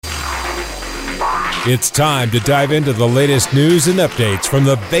It's time to dive into the latest news and updates from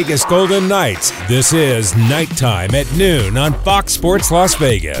the Vegas Golden Knights. This is Nighttime at noon on Fox Sports Las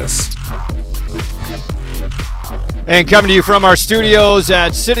Vegas. And coming to you from our studios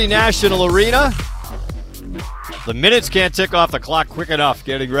at City National Arena, the minutes can't tick off the clock quick enough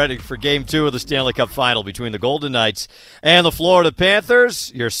getting ready for Game 2 of the Stanley Cup Final between the Golden Knights and the Florida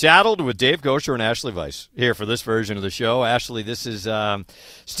Panthers. You're saddled with Dave Gosher and Ashley Weiss here for this version of the show. Ashley, this is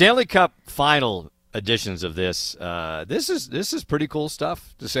Stanley Cup Final editions of this. This is pretty cool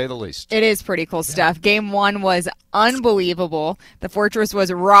stuff, to say the least. It is pretty cool stuff. Game 1 was unbelievable. The Fortress was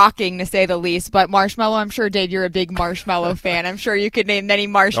rocking, to say the least. But Marshmello, I'm sure, Dave, you're a big Marshmello fan. I'm sure you could name many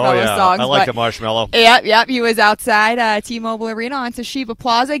Marshmello songs. I like the Marshmello. Yep. He was outside T-Mobile Arena on Toshiba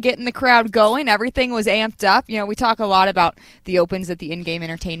Plaza, getting the crowd going. Everything was amped up. You know, we talk a lot about the opens that the in-game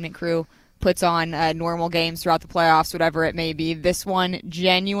entertainment crew puts on normal games throughout the playoffs, whatever it may be. This one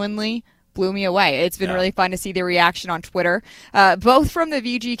genuinely blew me away. It's been really fun to see the reaction on Twitter, both from the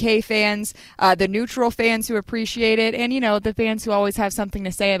VGK fans, the neutral fans who appreciate it, and, you know, the fans who always have something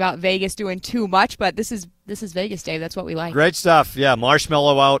to say about Vegas doing too much. But this is Vegas, Dave. That's what we like. Great stuff. Yeah,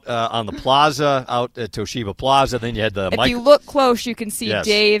 Marshmello out on the plaza, out at Toshiba Plaza. Then you had the If you look close, you can see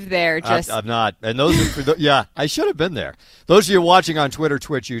Dave there. I'm not. And those are I should have been there. Those of you watching on Twitter,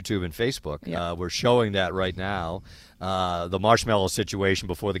 Twitch, YouTube, and Facebook, we're showing that right now. The Marshmello situation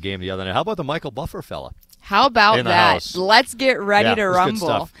before the game the other night. How about the Michael Buffer fella? How about that? House. Let's get ready to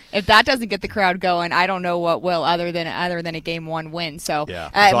rumble. Good if that doesn't get the crowd going, I don't know what will, other than a Game 1 win. So it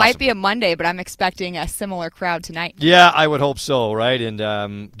awesome. might be a Monday, but I'm expecting a similar crowd tonight. Yeah, I would hope so, right?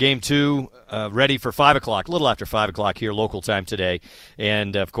 And Game 2 ready for 5 o'clock, a little after 5 o'clock here, local time today.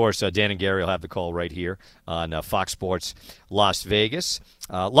 And, of course, Dan and Gary will have the call right here on Fox Sports Las Vegas.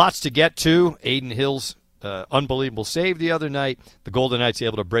 Lots to get to. Aiden Hill's unbelievable save the other night. The Golden Knights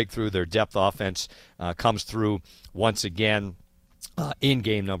able to break through. Their depth offense comes through once again in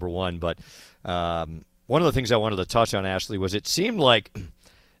game number 1. But one of the things I wanted to touch on, Ashley, was it seemed like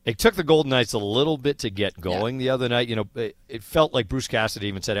it took the Golden Knights a little bit to get going the other night. You know, it felt like Bruce Cassidy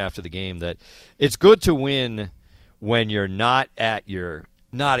even said after the game that it's good to win when you're not at your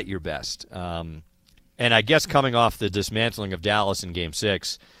best. And I guess coming off the dismantling of Dallas in Game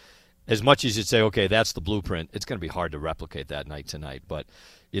 6, as much as you'd say, okay, that's the blueprint, it's going to be hard to replicate that night tonight. But,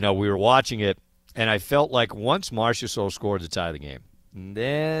 you know, we were watching it, and I felt like once Marchessault scored to tie the game,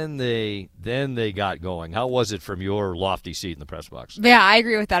 then they got going. How was it from your lofty seat in the press box? Yeah, I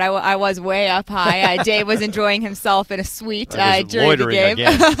agree with that. I was way up high. Dave was enjoying himself in a suite during the game.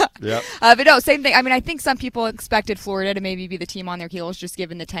 Yep. But no, same thing. I mean, I think some people expected Florida to maybe be the team on their heels just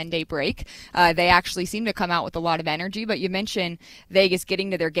given the 10-day break. They actually seem to come out with a lot of energy. But you mentioned Vegas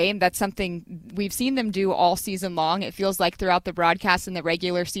getting to their game. That's something we've seen them do all season long. It feels like throughout the broadcast in the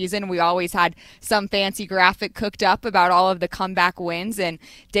regular season, we always had some fancy graphic cooked up about all of the comeback wins. And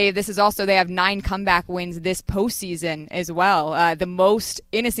Dave, this is also, they have 9 comeback wins this postseason as well. The most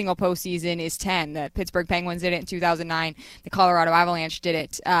in a single postseason is 10. The Pittsburgh Penguins did it in 2009. The Colorado Avalanche did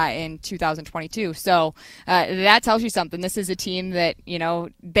it in 2022. So that tells you something. This is a team that, you know,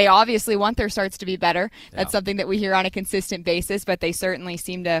 they obviously want their starts to be better. That's something that we hear on a consistent basis, but they certainly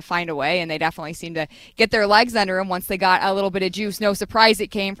seem to find a way, and they definitely seem to get their legs under them once they got a little bit of juice. No surprise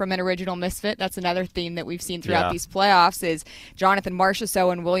it came from an original misfit. That's another theme that we've seen throughout these playoffs is Jonathan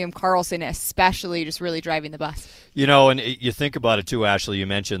Marchessault and William Karlsson especially just really driving the bus. You know, and you think about it too, Ashley, you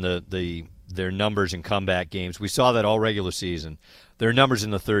mentioned their numbers in comeback games. We saw that all regular season. Their numbers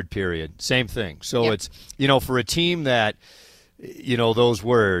in the third period, same thing. So it's, you know, for a team that, you know, those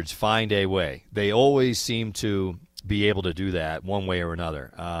words, find a way, they always seem to be able to do that one way or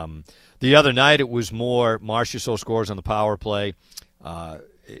another. The other night it was more Marchessault scores on the power play.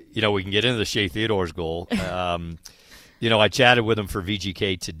 You know, we can get into the Shea Theodore's goal. You know, I chatted with him for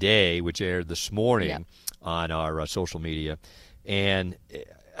VGK Today, which aired this morning on our social media. And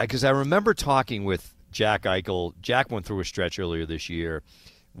because I remember talking with Jack Eichel. Jack went through a stretch earlier this year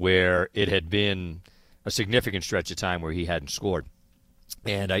where it had been a significant stretch of time where he hadn't scored.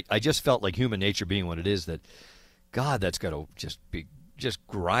 And I just felt like human nature being what it is that, God, that's got to just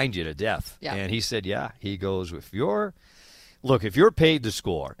grind you to death. Yeah. And he said, he goes, if you're paid to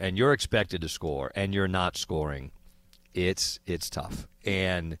score and you're expected to score and you're not scoring, it's tough.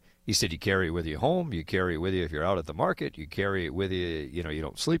 And he said you carry it with you home, you carry it with you if you're out at the market, you carry it with you, you know, you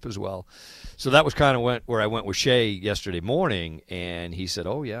don't sleep as well. So that was kind of where I went with Shea yesterday morning, and he said,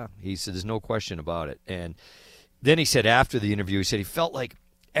 oh, yeah. He said, there's no question about it. And then he said after the interview, he said he felt like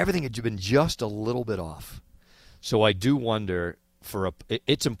everything had been just a little bit off. So I do wonder,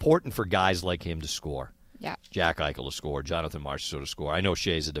 it's important for guys like him to score. Yeah. Jack Eichel to score, Jonathan Marchessault to score. I know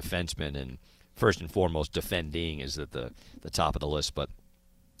Shea's a defenseman, and first and foremost, defending is at the top of the list. But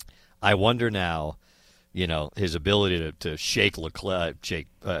I wonder now, his ability to shake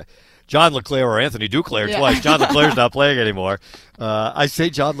John LeClair or Anthony Duclair twice. John LeClair's not playing anymore. I say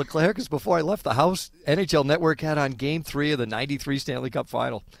John LeClair because before I left the house, NHL Network had on Game 3 of the '93 Stanley Cup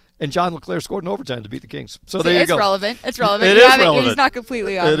Final. And John LeClair scored in overtime to beat the Kings. So there you go. It's relevant. It is relevant. He's not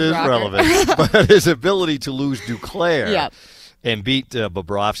completely off. It is relevant. But his ability to lose Duclair and beat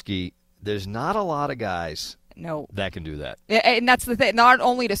Bobrovsky, there's not a lot of guys that can do that. And that's the thing. Not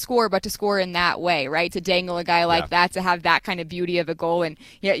only to score, but to score in that way, right? To dangle a guy like that, to have that kind of beauty of a goal. And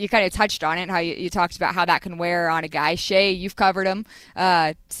you kind of touched on it, how you talked about how that can wear on a guy. Shea, you've covered him.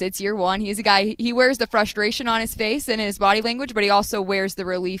 Sid's year one. He's a guy, he wears the frustration on his face and in his body language, but he also wears the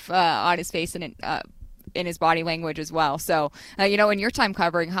relief on his face and in his body language as well. So, in your time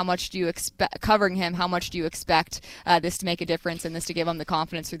covering him, how much do you expect this to make a difference and this to give him the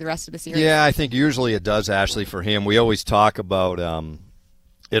confidence through the rest of the series? Yeah, I think usually it does, Ashley, for him. We always talk about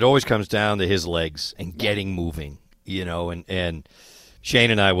it always comes down to his legs and getting moving, and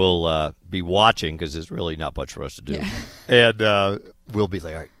Shane and I will be watching because there's really not much for us to do. Yeah. And we'll be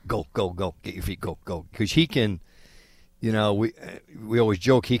like, all right, go, get your feet, go. Because he can, we always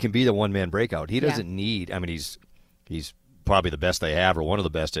joke he can be the one-man breakout. He doesn't need. I mean, he's probably the best they have, or one of the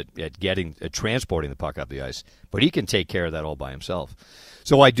best at transporting the puck up the ice. But he can take care of that all by himself.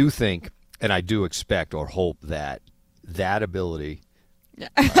 So I do think, and I do expect or hope that ability. Yeah.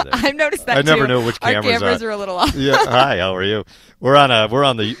 I've noticed that. I never know which cameras Our cameras are a little off. Yeah. Hi, how are you?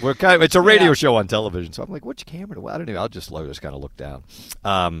 It's a radio show on television, so I'm like, which camera do I don't know. I'll just kind of look down.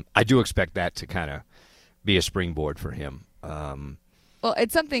 I do expect that to kind of be a springboard for him. Well,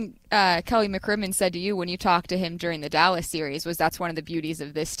 it's something Kelly McCrimmon said to you when you talked to him during the Dallas series, was that's one of the beauties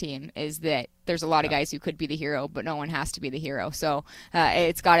of this team, is that there's a lot of guys who could be the hero, but no one has to be the hero. So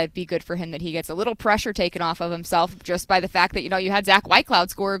it's got to be good for him that he gets a little pressure taken off of himself just by the fact that, you had Zach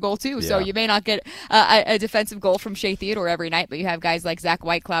Whitecloud score a goal too. Yeah. So you may not get a defensive goal from Shea Theodore every night, but you have guys like Zach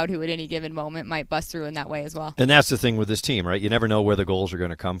Whitecloud who at any given moment might bust through in that way as well. And that's the thing with this team, right? You never know where the goals are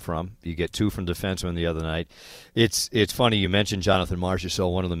going to come from. You get 2 from defensemen the other night. It's funny, you mentioned Jonathan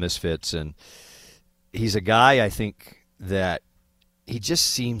Marchessault, one of the misfits, and he's a guy I think that he just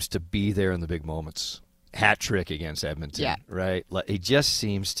seems to be there in the big moments. Hat trick against Edmonton, right? He just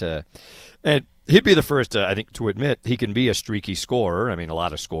seems to, and he'd be the first, I think, to admit he can be a streaky scorer. I mean, a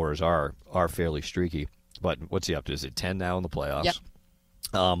lot of scorers are fairly streaky, but what's he up to? Is it 10 now in the playoffs?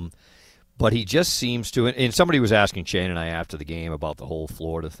 Yep. But he just seems to, and somebody was asking Shane and I after the game about the whole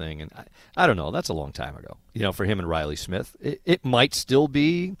Florida thing, and I don't know, that's a long time ago, for him and Riley Smith. It might still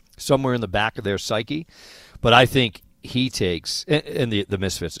be somewhere in the back of their psyche, but I think he takes, and the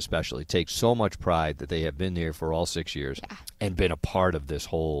Misfits especially, take so much pride that they have been there for all 6 years and been a part of this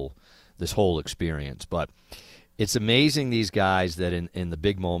whole experience. But it's amazing, these guys that in the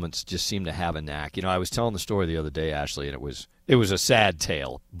big moments just seem to have a knack. I was telling the story the other day, Ashley, and it was a sad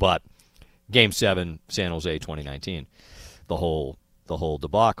tale, but Game 7, San Jose 2019, the whole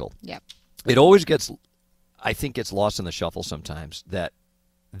debacle. Yep. It always gets lost in the shuffle sometimes that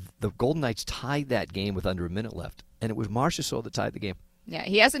the Golden Knights tied that game with under a minute left, and it was Marchessault that tied the game. Yeah,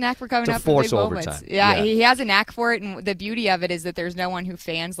 he has a knack for coming up with big moments. Yeah, he has a knack for it, and the beauty of it is that there's no one who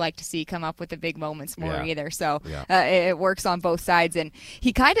fans like to see come up with the big moments more either. So it works on both sides, and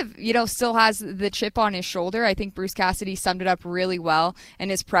he kind of, still has the chip on his shoulder. I think Bruce Cassidy summed it up really well in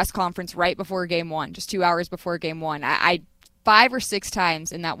his press conference right before Game 1, just 2 hours before Game 1. I 5 or 6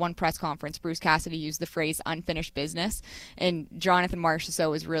 times in that one press conference, Bruce Cassidy used the phrase unfinished business, and Jonathan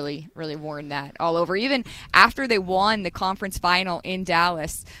Marchessault has really, really worn that all over. Even after they won the conference final in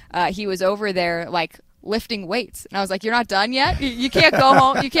Dallas, he was over there lifting weights. And I was like, you're not done yet? You can't go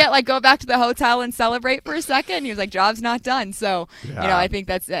home. You can't go back to the hotel and celebrate for a second? And he was like, job's not done. So, I think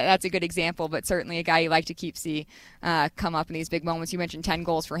that's a good example, but certainly a guy you like to see come up in these big moments. You mentioned 10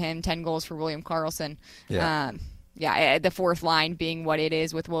 goals for him, 10 goals for William Karlsson. The fourth line being what it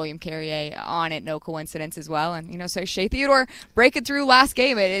is with William Carrier on it, no coincidence as well. And, so Shea Theodore breaking through last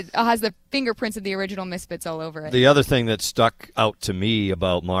game. It has the fingerprints of the original Misfits all over it. The other thing that stuck out to me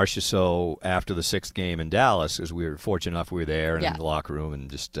about Marchessault after the 6th game in Dallas, is we were fortunate enough we were there and in the locker room and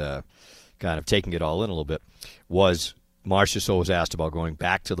just kind of taking it all in a little bit, was Marchessault was asked about going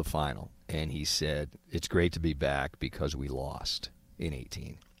back to the final. And he said, it's great to be back because we lost in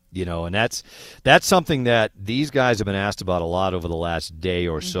 18. And that's something that these guys have been asked about a lot over the last day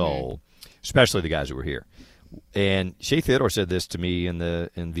or so, especially the guys who were here. And Shea Theodore said this to me in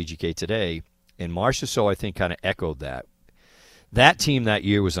VGK today, and Marchessault, I think, kind of echoed that. That team that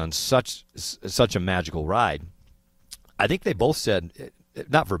year was on such a magical ride. I think they both said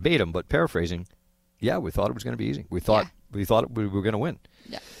not verbatim, but paraphrasing, yeah, we thought it was going to be easy. We thought we were going to win.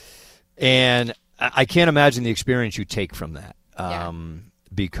 Yeah. And I can't imagine the experience you take from that.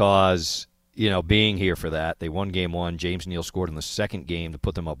 Because, being here for that, they won game one. James Neal scored in the second game to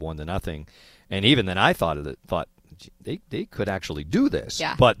put them up 1-0. And even then I thought they could actually do this.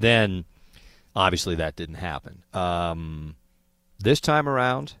 Yeah. But then, obviously, that didn't happen. This time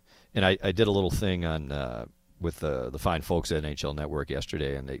around, and I did a little thing on with the fine folks at NHL Network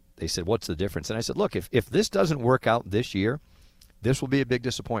yesterday, and they said, what's the difference? And I said, look, if this doesn't work out this year, this will be a big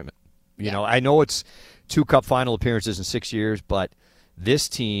disappointment. I know it's 2 Cup final appearances in 6 years, but this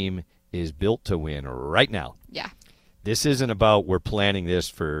team is built to win right now. Yeah. This isn't about we're planning this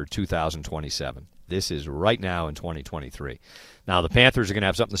for 2027. This is right now in 2023. Now, the Panthers are going to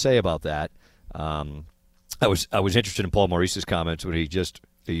have something to say about that. I was interested in Paul Maurice's comments when he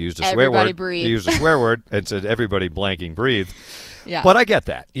used a swear word. Breathe. He used a swear word and said, everybody blanking breathe. Yeah. But I get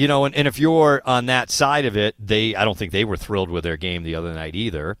that. And if you're on that side of it, I don't think they were thrilled with their game the other night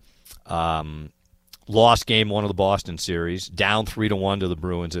either. Lost game one of the Boston series, down 3-1 to the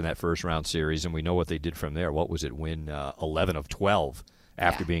Bruins in that first round series, and we know what they did from there. What was it? Win 11 of 12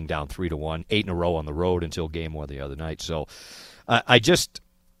 after being down 3-1, 8 in a row on the road until game one the other night. So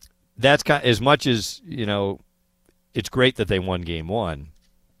that's kind of, as much as it's great that they won game one.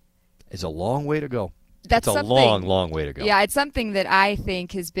 It's a long way to go. That's a long, long way to go. Yeah, it's something that I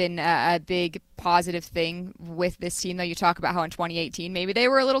think has been a big positive thing with this team, though. You talk about how in 2018 maybe they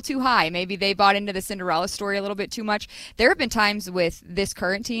were a little too high. Maybe they bought into the Cinderella story a little bit too much. There have been times with this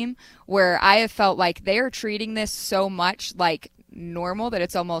current team where I have felt like they are treating this so much like normal that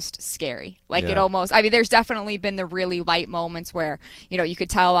it's almost scary. There's definitely been the really light moments where, you could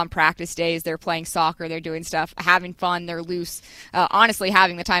tell on practice days they're playing soccer, they're doing stuff, having fun, they're loose, honestly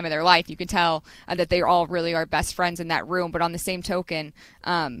having the time of their life. You can tell that they all really are best friends in that room. But on the same token,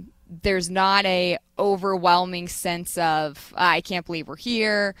 there's not a overwhelming sense of I can't believe we're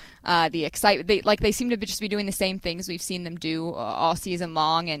here. The excitement, they seem to just be doing the same things we've seen them do all season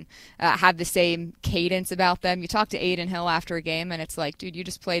long, and have the same cadence about them. You talk to Adin Hill after a game, and it's like, dude, you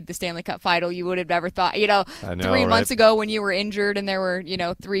just played the Stanley Cup final. You would have never thought, 3 months ago when you were injured and there were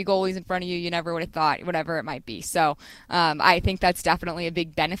 3 goalies in front of you, you never would have thought, whatever it might be. So I think that's definitely a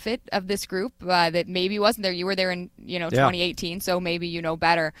big benefit of this group that maybe wasn't there. You were there in 2018, so maybe you know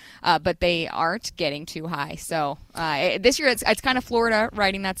better, but they aren't getting too high. So this year it's kind of Florida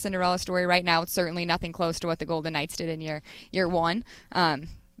writing that Cinderella story right now. It's certainly nothing close to what the Golden Knights did in year one.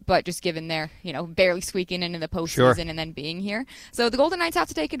 But just given their, barely squeaking into the postseason and then being here. So the Golden Knights have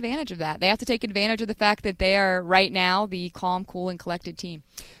to take advantage of that. They have to take advantage of the fact that they are right now the calm, cool, and collected team.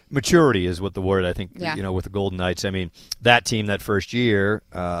 Maturity is what the word, I think, with the Golden Knights. I mean, that team that first year,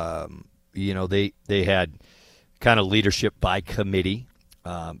 they had kind of leadership by committee.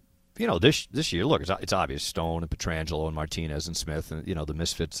 This year, look, it's obvious. Stone and Pietrangelo and Martinez and Smith and, the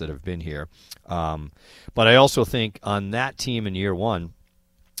misfits that have been here. But I also think on that team in year one,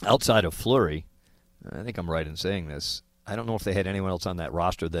 outside of Fleury, I think I'm right in saying this, I don't know if they had anyone else on that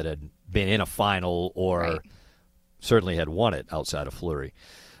roster that had been in a final or certainly had won it outside of Fleury.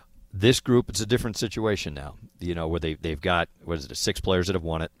 This group, it's a different situation now, where they've got, 6 players that have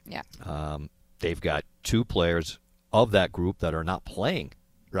won it. Yeah. They've got 2 players of that group that are not playing.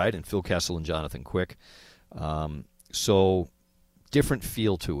 Right, and Phil Kessel and Jonathan Quick. So different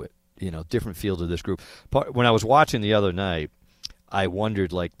feel to it, different feel to this group. When I was watching the other night, I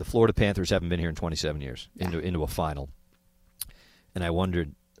wondered, the Florida Panthers haven't been here in 27 years into a final. And I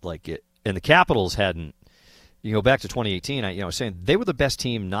wondered, and the Capitals hadn't, back to 2018, I was saying they were the best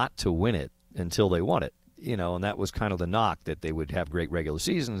team not to win it until they won it, and that was kind of the knock, that they would have great regular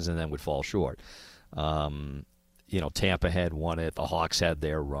seasons and then would fall short. Tampa had won it. The Hawks had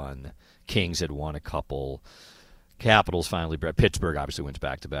their run. Kings had won a couple. Capitals finally break. Pittsburgh obviously wins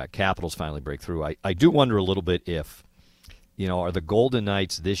back-to-back. Capitals finally break through. I do wonder a little bit if, are the Golden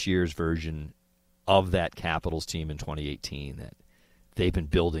Knights this year's version of that Capitals team in 2018 that they've been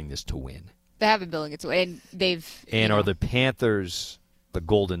building this to win? They have been building it to win. And are the Panthers the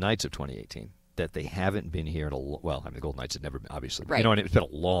Golden Knights of 2018? That they haven't been here in the Golden Knights had never been, obviously. Right. It's been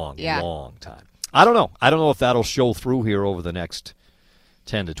a long, long time. I don't know. I don't know if that'll show through here over the next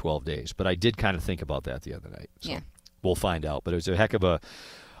 10 to 12 days, but I did kind of think about that the other night. So we'll find out. But it was a heck of a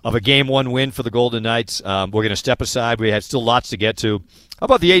game one win for the Golden Knights. We're going to step aside. We had still lots to get to. How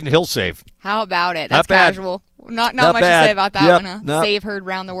about the Adin Hill save? How about it? That's not bad. Casual. Not much bad. to say about that one. Huh? No. Save heard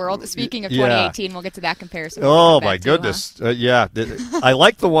around the world. Speaking of 2018, we'll get to that comparison. Oh, my goodness. I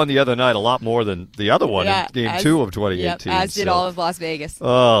liked the one the other night a lot more than the other one in Game 2 of 2018. Yep, as did all of Las Vegas.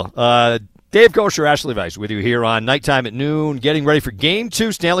 Dave Gosher, Ashley Weiss with you here on Nighttime at Noon, getting ready for Game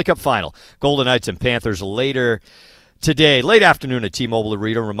 2 Stanley Cup Final. Golden Knights and Panthers later today, late afternoon at T-Mobile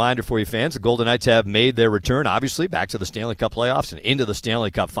Arena. Reminder for you fans, the Golden Knights have made their return, obviously, back to the Stanley Cup playoffs and into the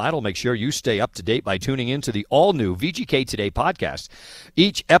Stanley Cup Final. Make sure you stay up to date by tuning in to the all-new VGK Today podcast.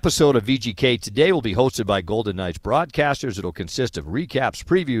 Each episode of VGK Today will be hosted by Golden Knights broadcasters. It'll consist of recaps,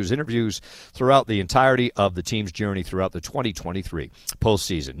 previews, interviews throughout the entirety of the team's journey throughout the 2023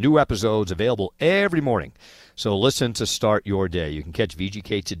 postseason. New episodes available every morning. So listen to start your day. You can catch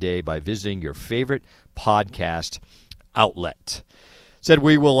VGK Today by visiting your favorite podcast outlet. Said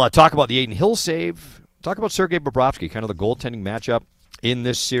we will talk about the Adin Hill save, talk about Sergei Bobrovsky, kind of the goaltending matchup in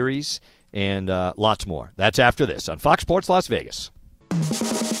this series, and lots more. That's after this on Fox Sports Las Vegas.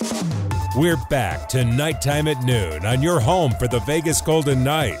 We're back to Nighttime at Noon on your home for the Vegas Golden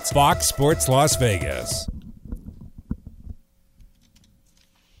Knights, Fox Sports Las Vegas.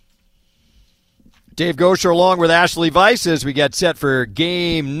 Dave Gosher along with Ashley Weiss as we get set for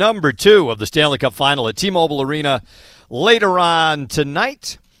game number 2 of the Stanley Cup Final at T-Mobile Arena later on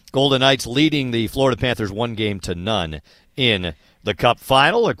tonight. Golden Knights leading the Florida Panthers 1-0 in the Cup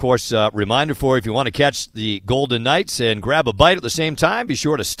Final. Of course, reminder for you, if you want to catch the Golden Knights and grab a bite at the same time, be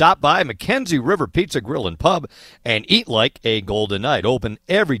sure to stop by Mackenzie River Pizza Grill and Pub and eat like a Golden Knight. Open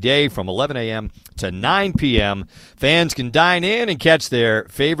every day from 11 a.m. to 9 p.m. Fans can dine in and catch their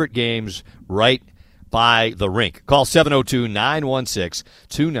favorite games right by the rink. Call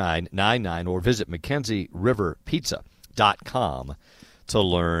 702-916-2999 or visit MackenzieRiverPizza.com to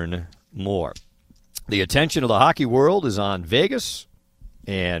learn more. The attention of the hockey world is on Vegas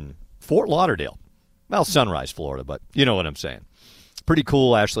and Fort Lauderdale. Well, Sunrise, Florida, but you know what I'm saying. Pretty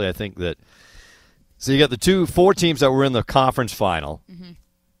cool, Ashley, I think that. So you got the 4 teams that were in the conference final. Mm-hmm.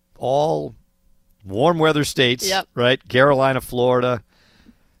 All warm weather states, yep. Right? Carolina, Florida,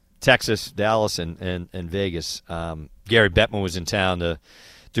 Texas, Dallas, and Vegas. Gary Bettman was in town to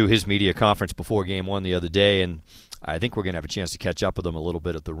do his media conference before Game 1 the other day, and I think we're going to have a chance to catch up with him a little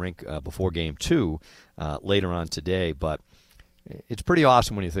bit at the rink before Game 2 later on today. But it's pretty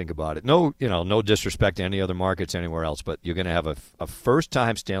awesome when you think about it. No disrespect to any other markets anywhere else, but you're going to have a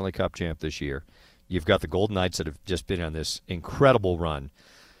first-time Stanley Cup champ this year. You've got the Golden Knights that have just been on this incredible run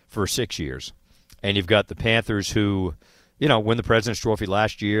for 6 years, and you've got the Panthers who – win the President's Trophy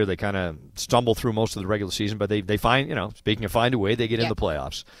last year. They kind of stumble through most of the regular season, but they find, speaking of find a way, they get in the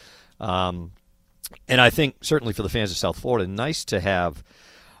playoffs. And I think certainly for the fans of South Florida, nice to have.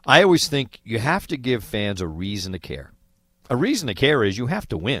 I always think you have to give fans a reason to care. A reason to care is you have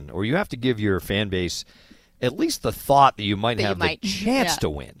to win, or you have to give your fan base at least the thought that you might have the chance to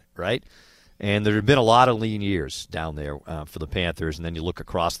win, right? And there have been a lot of lean years down there for the Panthers. And then you look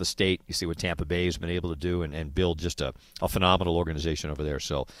across the state, you see what Tampa Bay has been able to do and build just a phenomenal organization over there.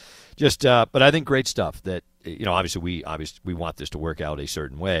 So but I think great stuff that, obviously we want this to work out a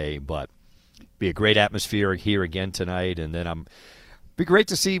certain way, but be a great atmosphere here again tonight. And then be great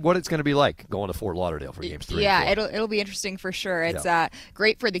to see what it's going to be like going to Fort Lauderdale for Games 3 Yeah, and 4. it'll be interesting for sure. It's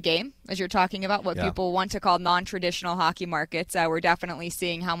great for the game, as you're talking about, what people want to call non-traditional hockey markets. We're definitely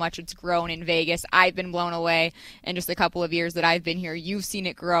seeing how much it's grown in Vegas. I've been blown away in just a couple of years that I've been here. You've seen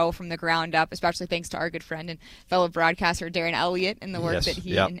it grow from the ground up, especially thanks to our good friend and fellow broadcaster Darren Elliott and the work that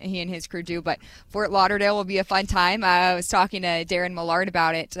he and his crew do. But Fort Lauderdale will be a fun time. I was talking to Darren Millard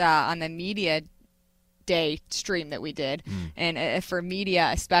about it on the media day stream that we did, and for media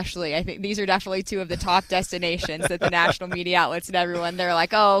especially, I think these are definitely 2 of the top destinations that the national media outlets and everyone, they're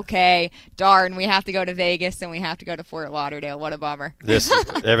like, oh, okay, darn, we have to go to Vegas and we have to go to Fort Lauderdale. What a bummer.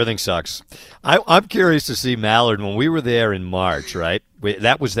 Everything sucks. I'm curious to see Mallard when we were there in March, right?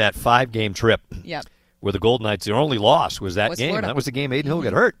 That was that 5-game trip. Yep. Where the Golden Knights, their only loss was that game. Florida. That was the game Adin Hill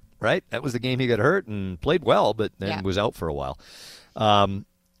got hurt, right? That was the game he got hurt and played well, but then was out for a while.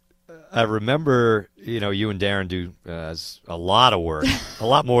 I remember, you and Darren do a lot of work, a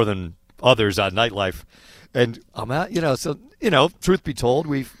lot more than others on nightlife. And I'm out, truth be told,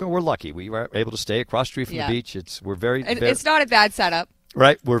 we're lucky. We were able to stay across the street from the beach. It's not a bad setup.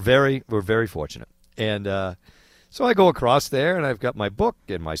 Right. We're very fortunate. And so I go across there, and I've got my book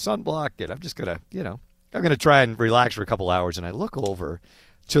and my sunblock, and I'm just going to, I'm going to try and relax for a couple hours. And I look over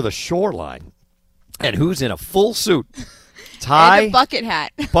to the shoreline, and who's in a full suit? Tie, and a bucket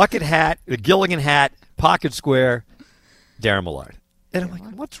hat, the Gilligan hat, pocket square, Darren Millard. And I'm like,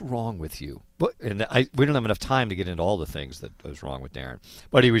 what's wrong with you? We don't have enough time to get into all the things that was wrong with Darren.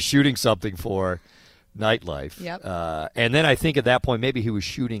 But he was shooting something for Nightlife. Yep. And then I think at that point maybe he was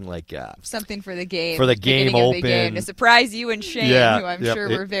shooting like something for the game. For the game open. The game, to surprise you and Shane, who I'm sure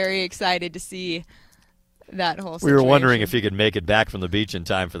were very excited to see that whole situation. We were wondering if he could make it back from the beach in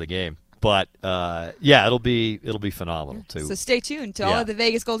time for the game. But it'll be phenomenal too. So stay tuned to all of the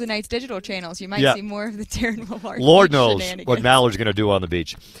Vegas Golden Knights digital channels. You might see more of the Darren Millard. Lord knows what Mallard's going to do on the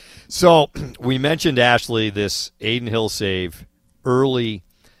beach. So we mentioned, Ashley, this Adin Hill save early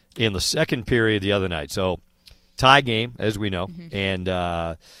in the second period the other night. So tie game, as we know, and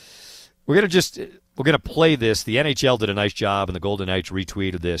we're gonna play this. The NHL did a nice job, and the Golden Knights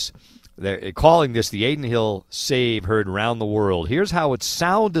retweeted this. They're calling this the Adin Hill save heard around the world. Here's how it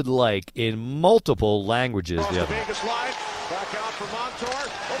sounded like in multiple languages the other night. Vegas line, back out for Montour,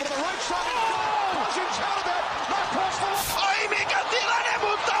 over to the right side. Cousins out of it, not across the line. Ai mikä tilanne,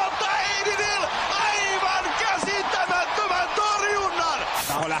 mutta ottaa Adin Hill aivan käsittämättömän torjunnan.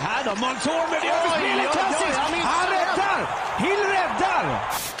 Håller här då, Montour med det fantastiskt. Han räddar, Hill räddar.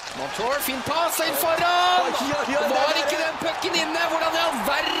 Montour, fin pass inn foran! Var ikke den pucken inne? Hvordan i all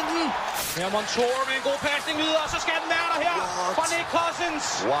verden? Ja, Montour med en god passning videre, så skal den være der her fra Nick Cousins.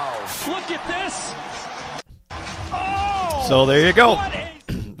 Wow. Look at this. Oh, so there you go.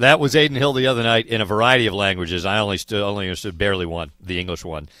 That was Adin Hill the other night in a variety of languages. I only understood barely one, the English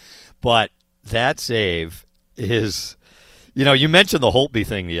one. But that save is, you mentioned the Holtby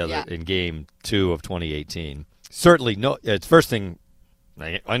thing in Game 2 of 2018. Certainly, it's first thing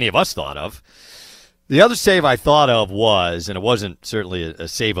any of us thought of. The other save I thought of was, and it wasn't certainly a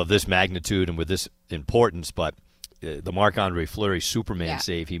save of this magnitude and with this importance, but the Marc-Andre Fleury Superman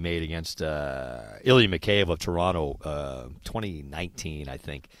save he made against Ilya Mikheyev of Toronto 2019, I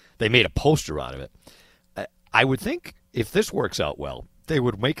think. They made a poster out of it. I would think if this works out well, they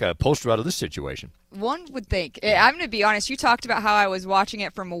would make a poster out of this situation. One would think. I'm going to be honest. You talked about how I was watching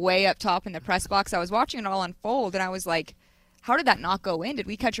it from way up top in the press box. I was watching it all unfold, and I was like, how did that not go in? Did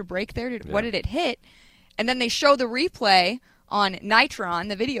we catch a break there? What did it hit? And then they show the replay on Nitron,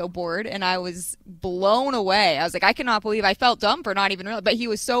 the video board, and I was blown away. I was like, I cannot believe. I felt dumb for not even realizing. But he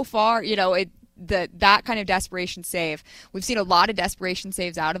was so far, that kind of desperation save. We've seen a lot of desperation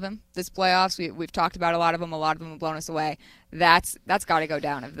saves out of him this playoffs. We've talked about a lot of them. A lot of them have blown us away. That's got to go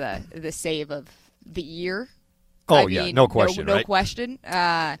down of the save of the year. Oh, no question, no right? question.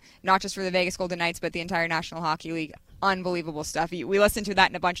 Not just for the Vegas Golden Knights, but the entire National Hockey League. Unbelievable stuff. We listened to that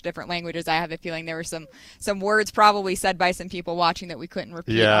in a bunch of different languages. I have a feeling there were some words probably said by some people watching that we couldn't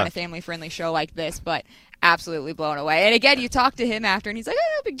repeat on a family-friendly show like this, but absolutely blown away. And again, you talk to him after, and he's like,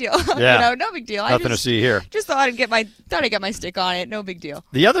 no big deal. Yeah. No big deal. Nothing to see here. Just thought I'd get my stick on it. No big deal.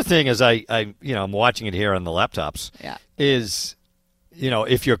 The other thing is I'm watching it here on the laptops. Yeah. Is,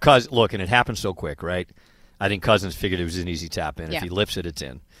 if your cousin, look, and it happens so quick, right? I think Cousins figured it was an easy tap in. If he lifts it, it's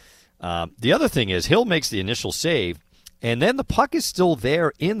in. The other thing is Hill makes the initial save, and then the puck is still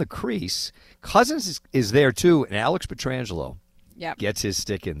there in the crease. Cousins is there too, and Alex Pietrangelo gets his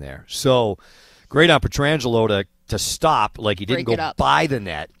stick in there. So great on Pietrangelo to stop, like he didn't go by the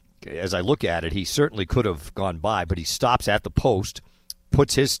net. As I look at it, he certainly could have gone by, but he stops at the post,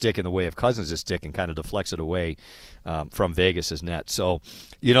 puts his stick in the way of Cousins' stick, and kind of deflects it away from Vegas' net. So,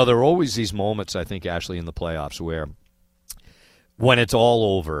 there are always these moments, I think, Ashley, in the playoffs where when it's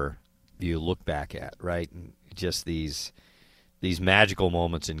all over, you look back at, right? And just these magical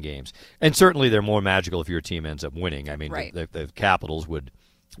moments in games. And certainly they're more magical if your team ends up winning. I mean, the Capitals would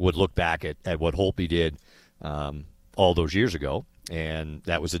look back at what Holtby did all those years ago, and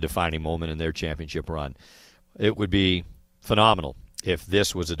that was a defining moment in their championship run. It would be phenomenal if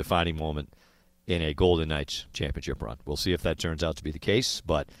this was a defining moment in a Golden Knights championship run. We'll see if that turns out to be the case,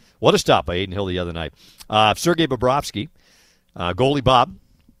 but what a stop by Adin Hill the other night. Sergei Bobrovsky, goalie Bob,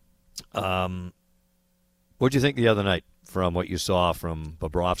 what did you think the other night from what you saw from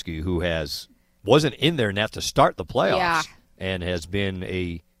Bobrovsky, who wasn't in their net to start the playoffs and has been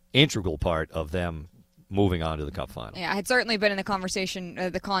a integral part of them moving on to the Cup final? Yeah, I had certainly been in the conversation,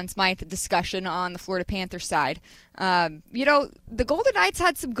 the Conn Smythe discussion on the Florida Panthers side. The Golden Knights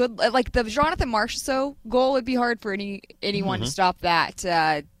had some good, like the Jonathan Marchessault goal. It'd be hard for anyone to stop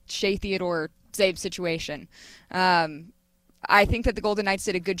that Shea Theodore save situation. I think that the Golden Knights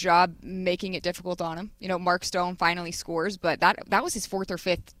did a good job making it difficult on him. Mark Stone finally scores, but that was his fourth or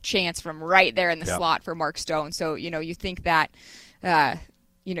fifth chance from right there in the slot for Mark Stone. So, you think that,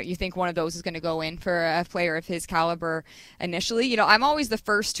 you think one of those is going to go in for a player of his caliber initially. I'm always the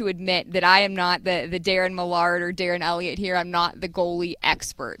first to admit that I am not the Darren Millard or Darren Elliott here. I'm not the goalie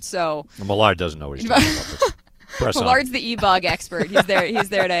expert. So Millard doesn't know what he's talking about. Millard's the e-bug expert. He's there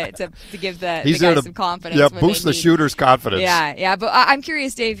to give the guys some confidence. Yeah, boost the shooter's confidence. Yeah. But I'm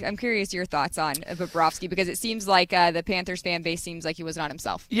curious, Dave. I'm curious your thoughts on Bobrovsky, because it seems like the Panthers fan base seems like he was not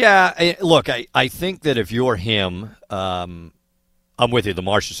himself. Yeah, look, I think that if you're him, I'm with you. The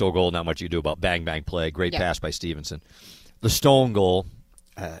Marchessault goal, not much you do about bang, bang play. Great pass by Stevenson. The Stone goal,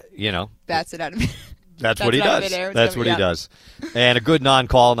 Bats it out of That's what he does. That's what he does. And a good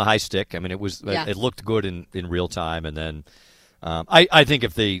non-call on the high stick. I mean, it looked good in real time. And then I think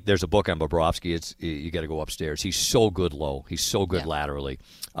if there's a book on Bobrovsky, you got to go upstairs. He's so good low. He's so good laterally.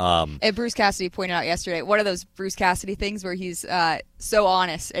 And Bruce Cassidy pointed out yesterday, one of those Bruce Cassidy things where he's so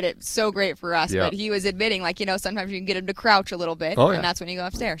honest, and it's so great for us. Yeah. But he was admitting, sometimes you can get him to crouch a little bit, and that's when you go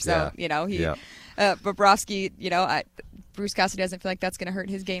upstairs. So, Bobrovsky, Bruce Cassidy doesn't feel like that's going to hurt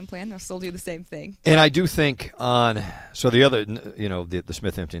his game plan. They'll still do the same thing. And I do think the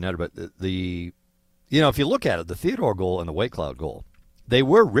Smith empty netter, but if you look at it, the Theodore goal and the White Cloud goal, they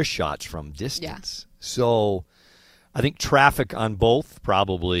were wrist shots from distance. Yeah. So I think traffic on both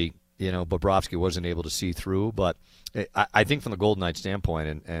probably, Bobrovsky wasn't able to see through. But I think from the Golden Knights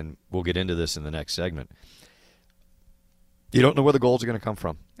standpoint, and we'll get into this in the next segment, you don't know where the goals are going to come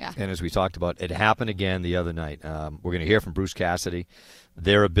from. Yeah. And as we talked about, it happened again the other night. We're going to hear from Bruce Cassidy,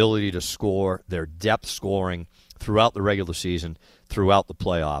 their ability to score, their depth scoring throughout the regular season, throughout the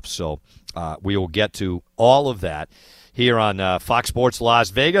playoffs. So we will get to all of that here on Fox Sports Las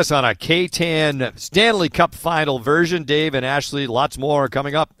Vegas on a K-10 Stanley Cup final version. Dave and Ashley, lots more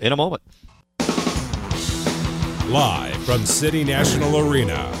coming up in a moment. Live from City National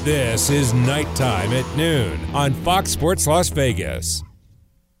Arena, this is Nighttime at Noon on Fox Sports Las Vegas.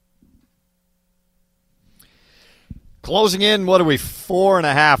 Closing in,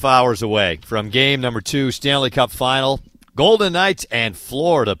 4.5 hours away from game number 2, Stanley Cup final. Golden Knights and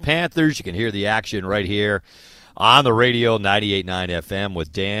Florida Panthers. You can hear the action right here on the radio, 98.9 FM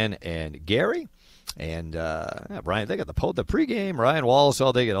with Dan and Gary. And Brian, they got the pregame. Ryan Wallace,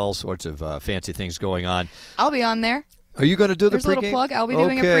 they get all sorts of fancy things going on. I'll be on there. Are you going to do the pregame? There's a little plug. I'll be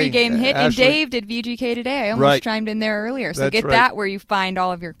doing a pregame hit. Ashley. And Dave did VGK today. I almost chimed in there earlier. So get that where you find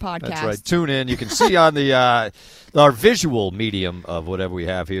all of your podcasts. That's right. Tune in. You can see on the our visual medium of whatever we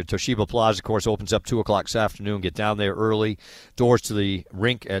have here. Toshiba Plaza, of course, opens up 2 o'clock this afternoon. Get down there early. Doors to the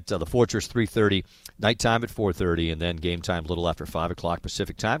rink at the Fortress 3:30. Nighttime at 4:30. And then game time a little after 5 o'clock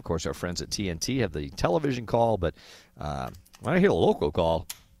Pacific time. Of course, our friends at TNT have the television call. But when I hear a local call,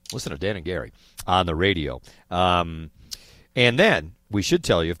 listen to Dan and Gary on the radio. And then we should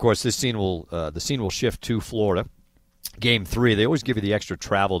tell you, of course, the scene will shift to Florida. Game 3, they always give you the extra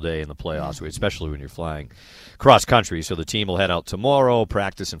travel day in the playoffs, especially when you're flying cross country. So the team will head out tomorrow,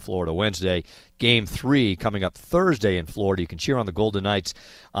 practice in Florida Wednesday. Game 3 coming up Thursday in Florida. You can cheer on the Golden Knights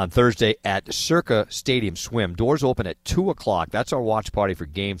on Thursday at Circa Stadium Swim. Doors open at 2 o'clock. That's our watch party for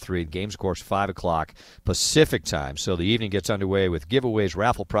Game 3. The game's, of course, 5 o'clock Pacific time. So the evening gets underway with giveaways,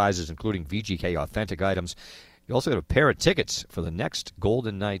 raffle prizes, including VGK authentic items. You also get a pair of tickets for the next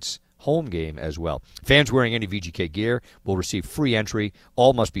Golden Knights home game as well. Fans wearing any VGK gear will receive free entry.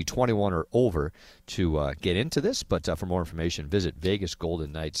 All must be 21 or over to get into this. But for more information, visit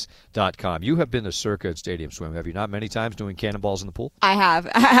VegasGoldenKnights.com. You have been to Circa at Stadium Swim, have you not? Many times doing cannonballs in the pool? I have.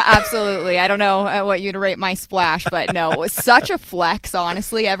 Absolutely. I don't know what you'd rate my splash, but no, it was such a flex,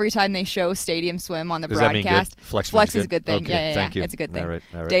 honestly, every time they show Stadium Swim on the broadcast. That mean good? Flex is a good thing. Okay, yeah, thank you. It's a good thing. All right.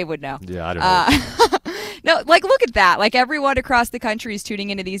 Dave would know. Yeah, I don't know. No, look at that. Everyone across the country is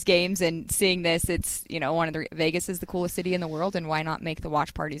tuning into these games and seeing this. It's, Vegas is the coolest city in the world, and why not make the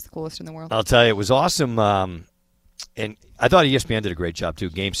watch parties the coolest in the world? I'll tell you, it was awesome. And I thought ESPN did a great job,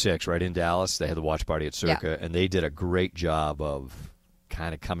 too. Game 6, right in Dallas, they had the watch party at Circa, and they did a great job of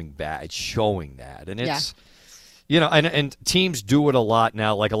kind of coming back, showing that. And it's, and teams do it a lot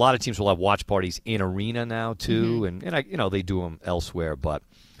now. A lot of teams will have watch parties in arena now, too, and they do them elsewhere, but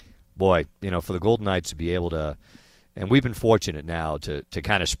boy, for the Golden Knights to be able to, and we've been fortunate now to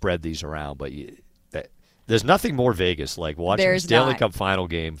kind of spread these around, but there's nothing more Vegas like watching a Stanley Cup final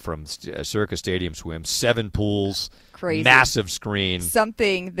game from Circa Stadium Swim, 7 pools, crazy, massive screen.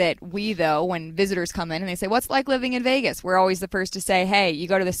 Something that we, though, when visitors come in and they say, what's it like living in Vegas? We're always the first to say, hey, you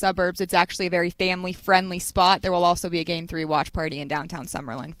go to the suburbs, it's actually a very family-friendly spot. There will also be a Game 3 watch party in downtown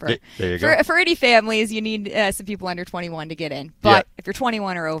Summerlin. For any families, you need some people under 21 to get in. But if you're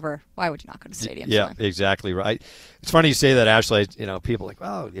 21 or over, why would you not go to Stadium Swim? Yeah, exactly right. It's funny you say that, Ashley. People are like,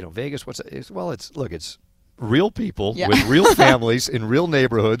 oh, Vegas, what's it? Well, it's real people with real families in real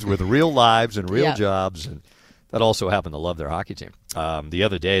neighborhoods with real lives and real jobs, and that also happen to love their hockey team. The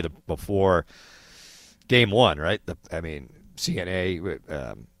other day, before Game 1, right? CNA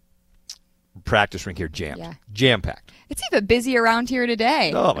practice rink here jam-packed. It's even busy around here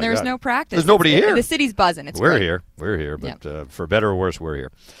today. Oh, my There's God. no practice. There's nobody here. The city's buzzing. We're here, but for better or worse, we're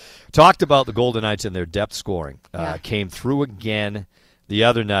here. Talked about the Golden Knights and their depth scoring. Came through again. the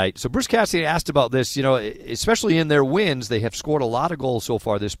other night. So Bruce Cassidy asked about this, especially in their wins, they have scored a lot of goals so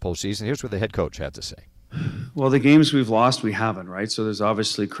far this postseason. Here's what the head coach had to say. Well, the games we've lost, we haven't, right? So there's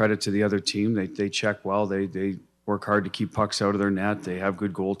obviously credit to the other team. They check well. They work hard to keep pucks out of their net. They have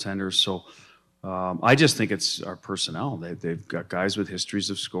good goaltenders. So I just think it's our personnel. They've got guys with histories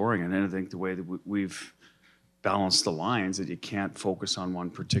of scoring. And then I think the way that we've balanced the lines, that you can't focus on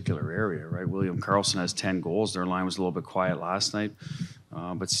one particular area, right? William Karlsson has 10 goals. Their line was a little bit quiet last night.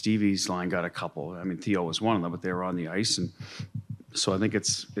 But Stevie's line got a couple. I mean, Theo was one of them, but they were on the ice. And so I think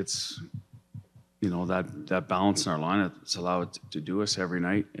it's that balance in our line that's allowed to do us every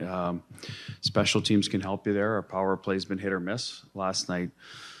night. Special teams can help you there. Our power play's been hit or miss. Last night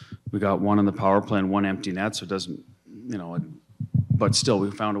we got one on the power play and one empty net, so it doesn't, but still we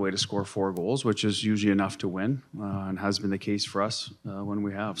found a way to score 4 goals, which is usually enough to win, and has been the case for us when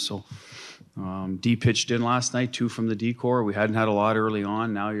we have. So D pitched in last night, 2 from the D core. We hadn't had a lot early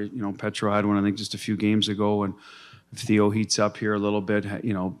on. Now Petro had one, I think, just a few games ago, and if Theo heats up here a little bit,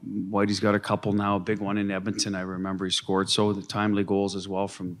 Whitey's got a couple now, a big one in Edmonton, I remember he scored. So the timely goals as well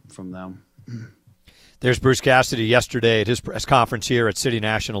from them. There's Bruce Cassidy yesterday at his press conference here at City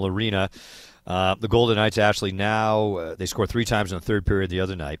National Arena. The Golden Knights actually now, they scored 3 times in the third period the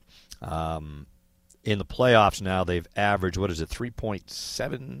other night. In the playoffs now, they've averaged,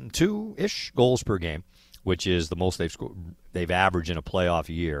 3.72-ish goals per game, which is the most they've averaged in a playoff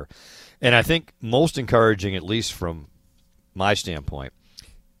year. And I think most encouraging, at least from my standpoint,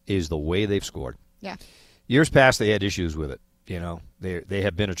 is the way they've scored. Yeah. Years past, they had issues with it. They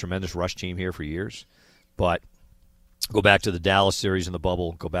have been a tremendous rush team here for years. But go back to the Dallas series in the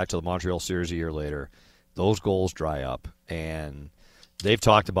bubble, go back to the Montreal series a year later, those goals dry up. And they've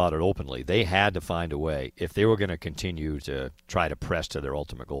talked about it openly. They had to find a way, if they were going to continue to try to press to their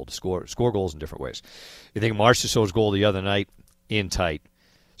ultimate goal, to score goals in different ways. You think Marchessault's goal the other night, in tight.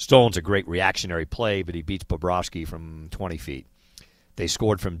 Stone's a great reactionary play, but he beats Bobrovsky from 20 feet. They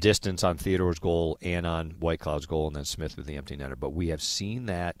scored from distance on Theodore's goal and on Whitecloud's goal, and then Smith with the empty netter. But we have seen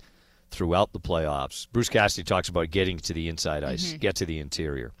that throughout the playoffs. Bruce Cassidy talks about getting to the inside ice, get to the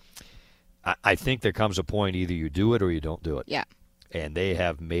interior. I think there comes a point either you do it or you don't do it. Yeah. And they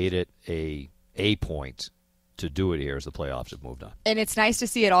have made it a point to do it here as the playoffs have moved on. And it's nice to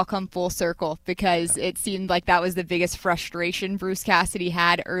see it all come full circle, because it seemed like that was the biggest frustration Bruce Cassidy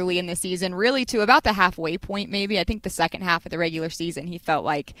had early in the season, really to about the halfway point maybe. I think the second half of the regular season he felt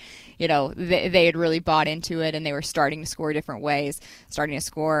like, they had really bought into it and they were starting to score different ways, starting to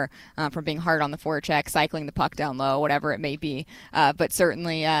score from being hard on the forecheck, cycling the puck down low, whatever it may be. But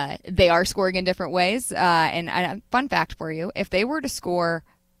certainly they are scoring in different ways. And a fun fact for you, if they were to score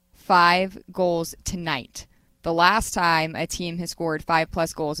 5 goals tonight, the last time a team has scored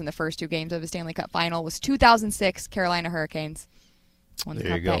 5+ goals in the first 2 games of a Stanley Cup final was 2006 Carolina Hurricanes. Won the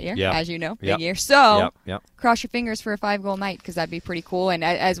Cup that year, as you know, big year. So cross your fingers for a 5-goal night, because that'd be pretty cool. And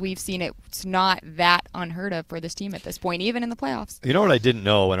as we've seen, it's not that unheard of for this team at this point, even in the playoffs. You know what I didn't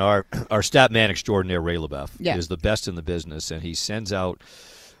know? And our stat man extraordinaire, Ray LaBeouf, is the best in the business, and he sends out.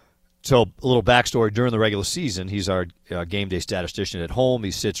 So a little backstory, during the regular season, he's our game day statistician at home. He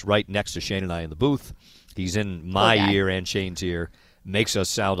sits right next to Shane and I in the booth. He's in my ear and Shane's ear. Makes us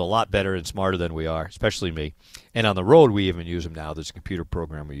sound a lot better and smarter than we are, especially me. And on the road, we even use him now. There's a computer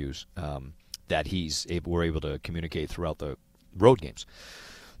program we use that we're able to communicate throughout the road games.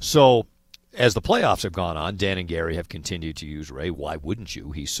 So as the playoffs have gone on, Dan and Gary have continued to use Ray. Why wouldn't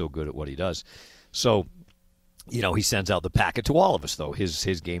you? He's so good at what he does. So, he sends out the packet to all of us, though,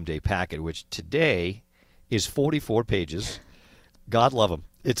 his game day packet, which today is 44 pages. God love him.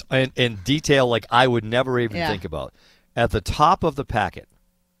 It's in detail like I would never even think about. At the top of the packet,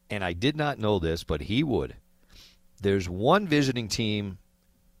 and I did not know this, but he would, there's one visiting team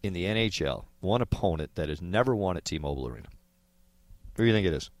in the NHL, one opponent that has never won at T-Mobile Arena. Who do you think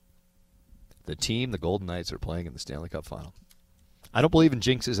it is? The team the Golden Knights are playing in the Stanley Cup Final. I don't believe in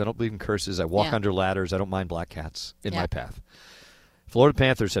jinxes. I don't believe in curses. I walk under ladders. I don't mind black cats in my path. Florida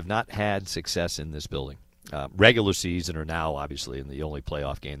Panthers have not had success in this building. Regular season are now obviously in the only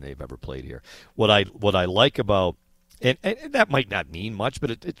playoff game they've ever played here. What I like about and that might not mean much,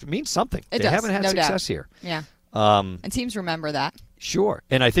 but it means something. They haven't had success here. Yeah. And teams remember that. Sure.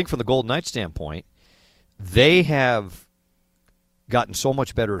 And I think from the Golden Knights standpoint, they have gotten so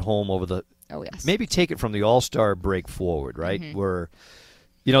much better at home over the maybe take it from the All-Star break forward, right? Where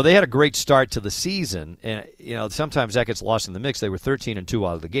they had a great start to the season, and sometimes that gets lost in the mix. They were 13-2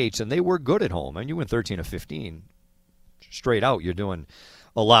 out of the gates, and they were good at home. I mean, you win 13-15 straight out, you're doing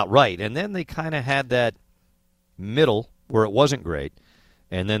a lot right. And then they kind of had that middle where it wasn't great,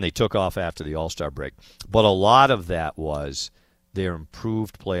 and then they took off after the All-Star break. But a lot of that was their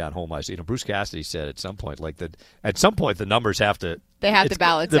improved play on home ice. Bruce Cassidy said at some point, at some point the numbers have to. They have to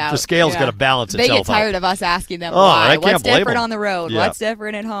balance out. The scale's got to balance itself out. They get tired of us asking them why. What's different on the road? Yeah. What's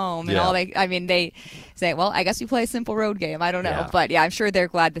different at home? And all they say, well, I guess we play a simple road game. I don't know. Yeah. But, I'm sure they're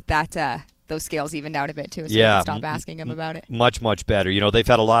glad that those scales evened out a bit, too, so we can stop asking them about it. Much, much better. They've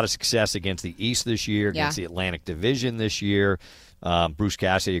had a lot of success against the East this year, against the Atlantic Division this year. Bruce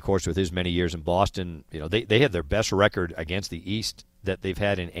Cassidy, of course, with his many years in Boston, they had their best record against the East that they've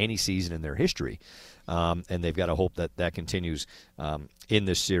had in any season in their history. And they've got to hope that continues in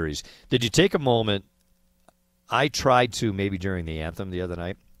this series. Did you take a moment? I tried to, maybe during the anthem the other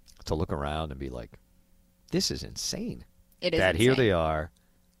night, to look around and be like, this is insane. It is that insane. Here they are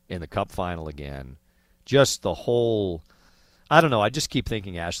in the Cup final again. Just the whole, I don't know, I just keep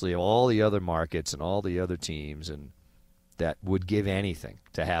thinking, Ashley, of all the other markets and all the other teams and that would give anything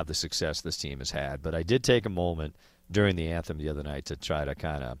to have the success this team has had. But I did take a moment during the anthem the other night to try to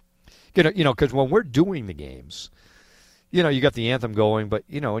kind of, because when we're doing the games, you got the anthem going, but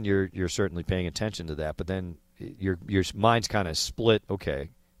and you're certainly paying attention to that. But then your mind's kind of split. Okay,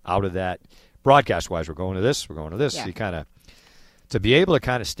 out of that, broadcast wise, we're going to this. Yeah. You kind of to be able to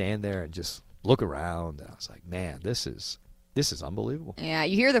kind of stand there and just look around. I was like, man, this is unbelievable. Yeah,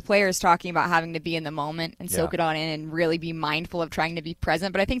 you hear the players talking about having to be in the moment and soak it on in and really be mindful of trying to be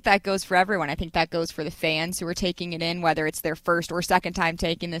present. But I think that goes for everyone. I think that goes for the fans who are taking it in, whether it's their first or second time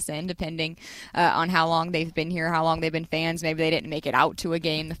taking this in, depending on how long they've been here, how long they've been fans. Maybe they didn't make it out to a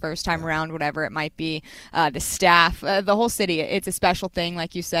game the first time around, whatever it might be. The staff, the whole city, it's a special thing.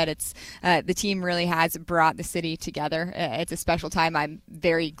 Like you said, it's the team really has brought the city together. It's a special time. I'm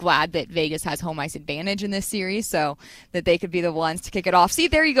very glad that Vegas has home ice advantage in this series so that they could be the ones to kick it off. See,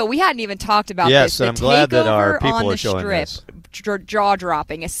 there you go. We hadn't even talked about this. Yes, the I'm glad that our people are showing strip, this.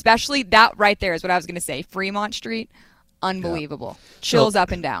 Jaw-dropping, especially that right there is what I was going to say. Fremont Street, unbelievable. Yeah. Chills up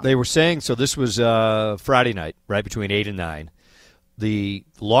and down. They were saying, so this was Friday night, right between 8 and 9, the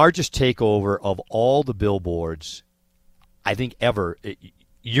largest takeover of all the billboards, I think, ever,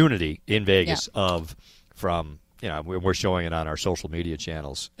 Unity in Vegas from, we're showing it on our social media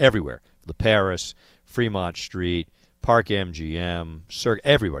channels everywhere. The Paris, Fremont Street, Park MGM,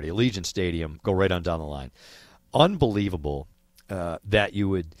 everybody, Allegiant Stadium, go right on down the line. Unbelievable that you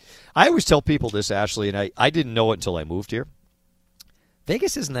would. I always tell people this, Ashley, and I didn't know it until I moved here.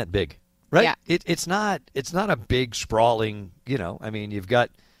 Vegas isn't that big, right? Yeah. It's not a big sprawling. You've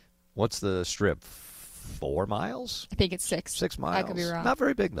got what's the strip? 4 miles? I think it's 6. 6 miles. I could be wrong. Not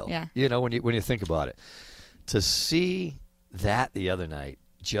very big though. Yeah. When you think about it, to see that the other night,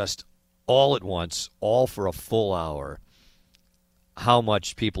 just all at once, all for a full hour, how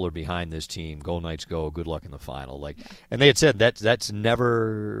much people are behind this team. Go Knights, go. Good luck in the final. And they had said that's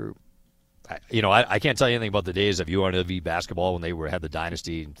never. I can't tell you anything about the days of UNLV basketball when they had the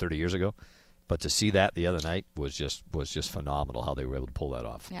dynasty 30 years ago, but to see that the other night was just phenomenal. How they were able to pull that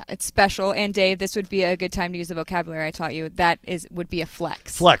off. Yeah, it's special. And Dave, this would be a good time to use the vocabulary I taught you. Would be a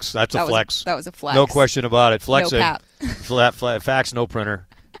flex. Flex. That's a flex. That was a flex. No question about it. Flexing. No cap. Fax. No printer.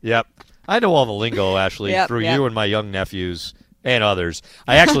 Yep. I know all the lingo, Ashley, through you and my young nephews and others.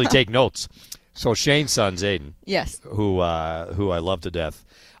 I actually take notes. So Shane's son, Zayden, yes, who I love to death,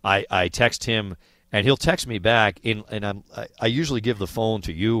 I text him, and he'll text me back, and I usually give the phone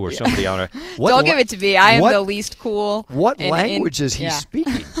to you or somebody on there. Don't give it to me. I am the least cool. What language is he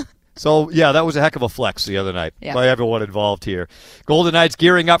speaking? So, that was a heck of a flex the other night by everyone involved here. Golden Knights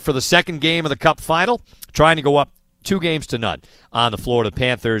gearing up for the second game of the Cup final, trying to go up 2-0 on the Florida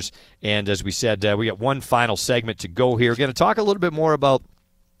Panthers. And as we said, we got one final segment to go here. We're going to talk a little bit more about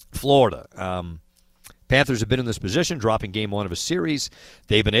Florida. Panthers have been in this position, dropping game 1 of a series.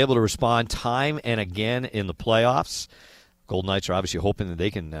 They've been able to respond time and again in the playoffs. Golden Knights are obviously hoping that they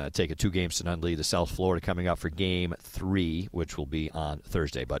can take a 2-0 lead to South Florida coming up for game 3, which will be on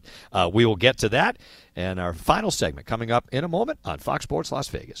Thursday. But we will get to that and our final segment coming up in a moment on Fox Sports Las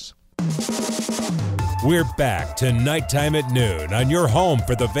Vegas. We're back to Nighttime at Noon on your home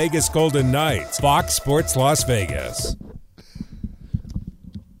for the Vegas Golden Knights, Fox Sports Las Vegas.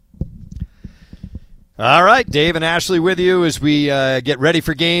 All right, Dave and Ashley with you as we get ready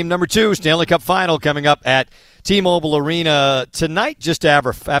for game number 2, Stanley Cup Final, coming up at T-Mobile Arena tonight, just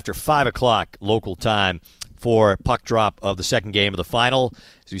after 5 o'clock local time for puck drop of the second game of the final.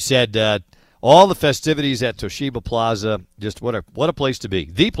 As we said, all the festivities at Toshiba Plaza, just what a place to be.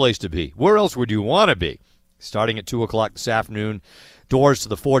 The place to be. Where else would you want to be? Starting at 2 o'clock this afternoon. Doors to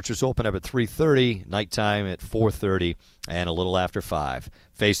the Fortress open up at 3:30, nighttime at 4:30, and a little after 5.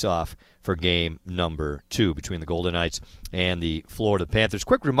 Face-off for game number 2 between the Golden Knights and the Florida Panthers.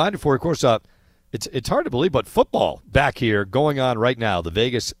 Quick reminder for you, of course, It's hard to believe, but football back here going on right now. The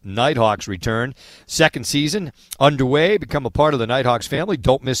Vegas Nighthawks return. Second season underway. Become a part of the Nighthawks family.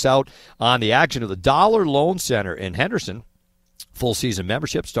 Don't miss out on the action of the Dollar Loan Center in Henderson. Full season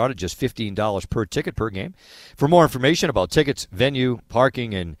membership start at just $15 per ticket per game. For more information about tickets, venue,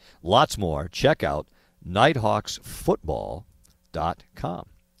 parking, and lots more, check out nighthawksfootball.com.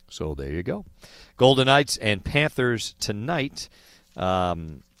 So there you go. Golden Knights and Panthers tonight.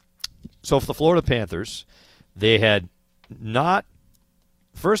 So for the Florida Panthers, they had not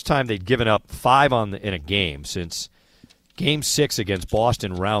first time they'd given up 5 in a game since Game 6 against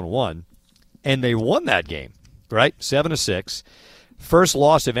Boston round 1, and they won that game, right? 7-6. First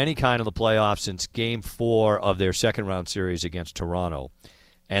loss of any kind in the playoffs since Game 4 of their second round series against Toronto,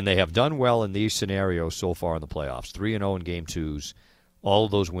 and they have done well in these scenarios so far in the playoffs. 3-0 in Game 2s. All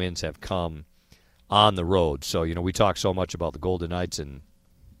of those wins have come on the road. So, we talk so much about the Golden Knights and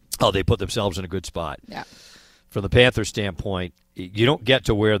how they put themselves in a good spot. Yeah. From the Panthers' standpoint, you don't get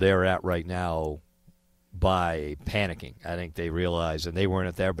to where they're at right now by panicking. I think they realize, and they weren't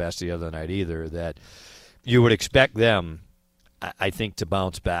at their best the other night either, that you would expect them, I think, to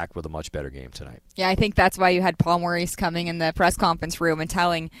bounce back with a much better game tonight. Yeah, I think that's why you had Paul Maurice coming in the press conference room and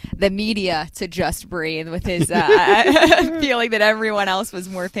telling the media to just breathe with his feeling that everyone else was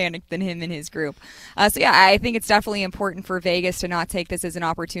more panicked than him and his group. So, yeah, I think it's definitely important for Vegas to not take this as an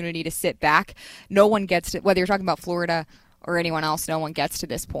opportunity to sit back. No one gets to, whether you're talking about Florida or anyone else, no one gets to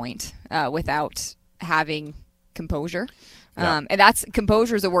this point without having composure. Yeah. And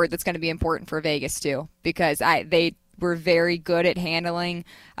composure is a word that's going to be important for Vegas, too, because they were very good at handling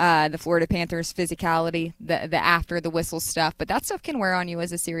the Florida Panthers' physicality, the after the whistle stuff. But that stuff can wear on you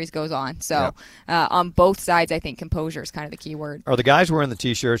as the series goes on. So on both sides, I think composure is kind of the key word. Are the guys wearing the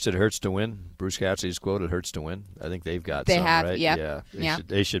T-shirts that hurts to win? Bruce Cassidy's quote, "It hurts to win." I think they've got they some, have, right? Yeah.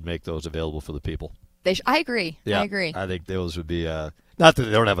 They should make those available for the people. I agree. Yeah, I agree. I think those would be not that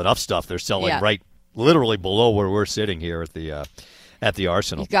they don't have enough stuff. They're selling right literally below where we're sitting here at the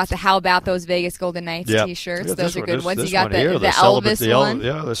Arsenal. You got the How About Those Vegas Golden Knights T-shirts. Those are good ones. You got the Elvis one.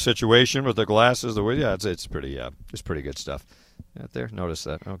 The situation with the glasses. It's pretty good stuff. Out there, notice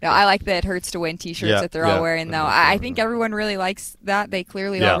that. Okay. No, I like the It Hurts to Win T-shirts that they're all wearing, though. I think everyone really likes that. They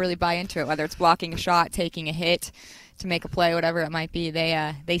clearly don't really buy into it, whether it's blocking a shot, taking a hit to make a play, whatever it might be.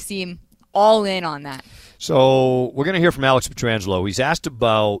 They seem all in on that. So we're going to hear from Alex Pietrangelo. He's asked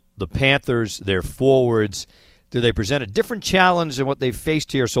about the Panthers, their forwards. Do they present a different challenge than what they've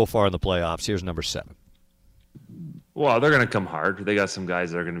faced here so far in the playoffs? Here's number 7. Well, they're going to come hard. They got some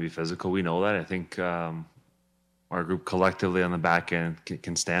guys that are going to be physical. We know that. I think our group collectively on the back end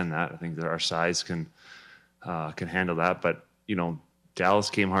can stand that. I think that our size can handle that. But, Dallas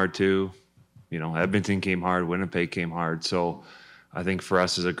came hard too. Edmonton came hard. Winnipeg came hard. So I think for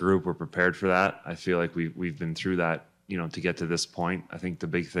us as a group, we're prepared for that. I feel like we've been through that, to get to this point. I think the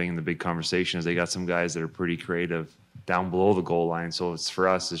big thing and the big conversation is they got some guys that are pretty creative down below the goal line. So it's for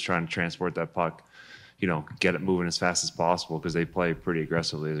us is trying to transport that puck, get it moving as fast as possible because they play pretty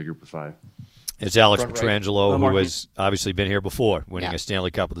aggressively as a group of 5. It's Alex Pietrangelo, who has obviously been here before, winning a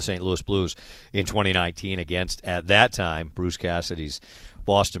Stanley Cup with the St. Louis Blues in 2019 against, at that time, Bruce Cassidy's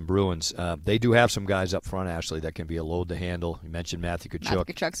Boston Bruins. They do have some guys up front, Ashley, that can be a load to handle. You mentioned Matthew Tkachuk.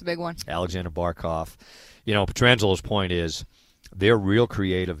 Matthew Tkachuk's a big one. Alexander Barkov. Petrangelo's point is they're real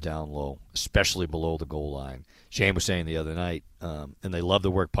creative down low, especially below the goal line. Shane was saying the other night, and they love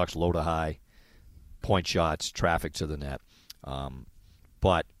to work pucks low to high, point shots, traffic to the net.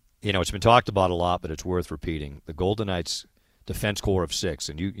 But, it's been talked about a lot, but it's worth repeating. The Golden Knights defense core of 6,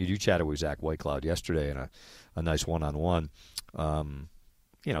 and you chatted with Zach Whitecloud yesterday in a nice one-on-one. They're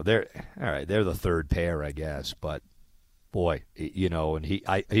all right. They're the third pair, I guess. But boy, and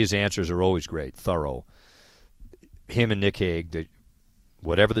his answers are always great, thorough. Him and Nick Hague,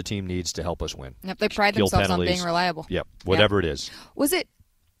 whatever the team needs to help us win. Yep, they pride themselves on being reliable. Yep, whatever it is. Was it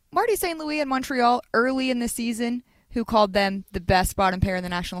Marty St. Louis in Montreal early in the season who called them the best bottom pair in the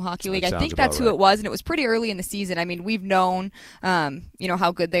National Hockey League? I think that's who it was, and it was pretty early in the season. I mean, we've known,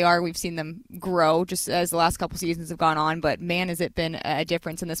 how good they are. We've seen them grow just as the last couple seasons have gone on, but man, has it been a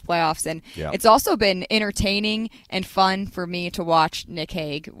difference in this playoffs. And it's also been entertaining and fun for me to watch Nick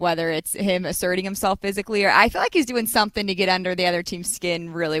Hague, whether it's him asserting himself physically, or I feel like he's doing something to get under the other team's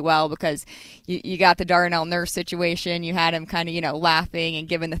skin really well, because you got the Darnell Nurse situation. You had him kind of, laughing and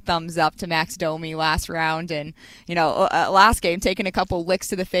giving the thumbs up to Max Domi last round, and, last game, taking a couple licks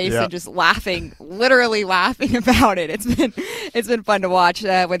to the face and just laughing, literally laughing about it. It's been fun to watch,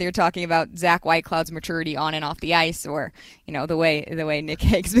 whether you're talking about Zach Whitecloud's maturity on and off the ice, or the way Nick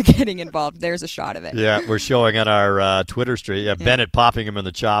Hague's been getting involved. There's a shot of it. Yeah, we're showing on our Twitter stream. Yeah, Bennett popping him in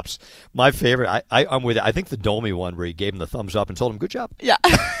the chops. My favorite, I'm with it. I think the Domi one where he gave him the thumbs up and told him, "Good job." Yeah.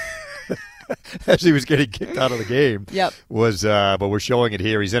 As he was getting kicked out of the game. Yep. But we're showing it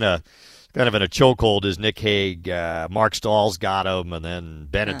here. He's in a kind of in a chokehold as Nick Hague. Mark Stahl's got him, and then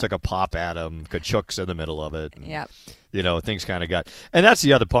Bennett took a pop at him. Kachuk's in the middle of it. And, things kind of got. And that's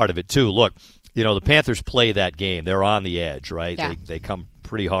the other part of it, too. Look, the Panthers play that game. They're on the edge, right? Yeah. They come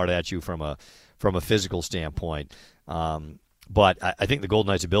pretty hard at you from a physical standpoint. But I think the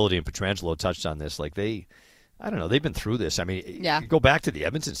Golden Knights' ability, and Pietrangelo touched on this, I don't know. They've been through this. I mean, go back to the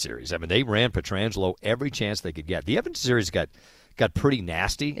Edmonton series. I mean, they ran Pietrangelo every chance they could get. The Edmonton series got pretty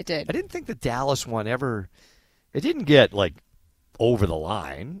nasty. It did. I didn't think the Dallas one ever – it didn't get, over the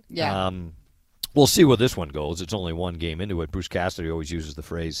line. Yeah. We'll see where this one goes. It's only one game into it. Bruce Cassidy always uses the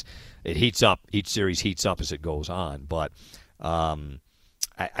phrase, it heats up. Each series heats up as it goes on. But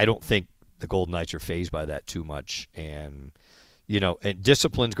I don't think the Golden Knights are fazed by that too much. And – and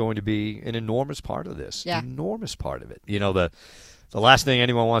discipline's going to be an enormous part of this. Yeah. Enormous part of it. The last thing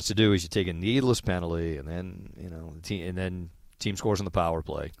anyone wants to do is you take a needless penalty and then, the team scores on the power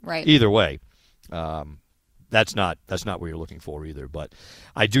play. Right. Either way, that's not what you're looking for either. But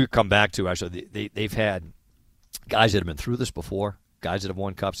I do come back to, actually, they've had guys that have been through this before, guys that have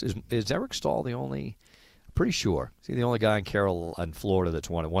won cups. Is Eric Stahl the only? Pretty sure. Is he the only guy in Florida that's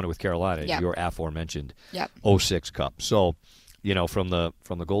won it with Carolina? Yep. Your aforementioned 06 Cup. So, from the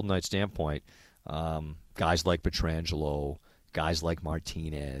Golden Knights standpoint, guys like Pietrangelo, guys like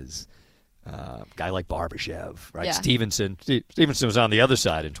Martinez, guy like Barbashev, right? Yeah. Stevenson was on the other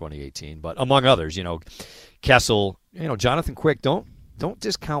side in 2018, but among others, Kessel, Jonathan Quick. Don't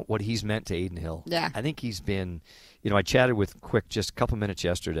discount what he's meant to Adin Hill. Yeah. I think he's been, I chatted with Quick just a couple minutes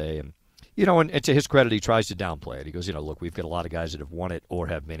yesterday, and and to his credit, he tries to downplay it. He goes, look, we've got a lot of guys that have won it or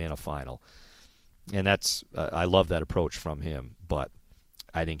have been in a final. And that's I love that approach from him. But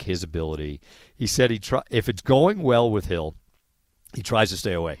I think his ability, he said if it's going well with Hill, he tries to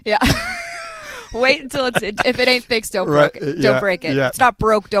stay away. Yeah. Wait until if it ain't fixed, don't break it. Don't break it. Yeah. It's not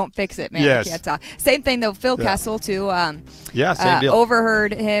broke, don't fix it, man. Yes. You can't talk. Same thing though. Phil Kessel too. Same deal.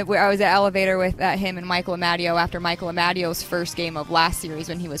 Overheard him. I was at elevator with him and Michael Amadio after Michael Amadio's first game of last series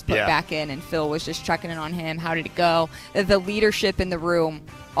when he was put back in, and Phil was just checking in on him. How did it go? The leadership in the room.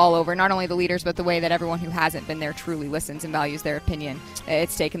 All over, not only the leaders, but the way that everyone who hasn't been there truly listens and values their opinion.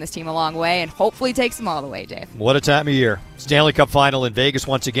 It's taken this team a long way and hopefully takes them all the way, Dave. What a time of year. Stanley Cup Final in Vegas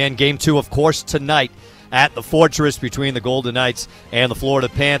once again. Game 2, of course, tonight at the Fortress between the Golden Knights and the Florida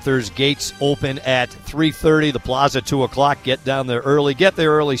Panthers. Gates open at 3:30. The Plaza, 2 o'clock. Get down there early. Get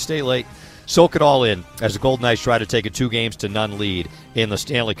there early. Stay late. Soak it all in as the Golden Knights try to take a 2-0 lead in the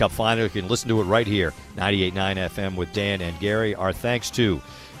Stanley Cup Final. You can listen to it right here, 98.9 FM with Dan and Gary. Our thanks to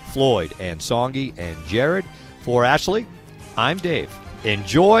Floyd and Songy and Jared. For Ashley, I'm Dave.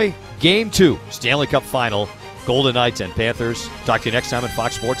 Enjoy Game 2, Stanley Cup Final, Golden Knights and Panthers. Talk to you next time on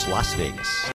Fox Sports Las Vegas.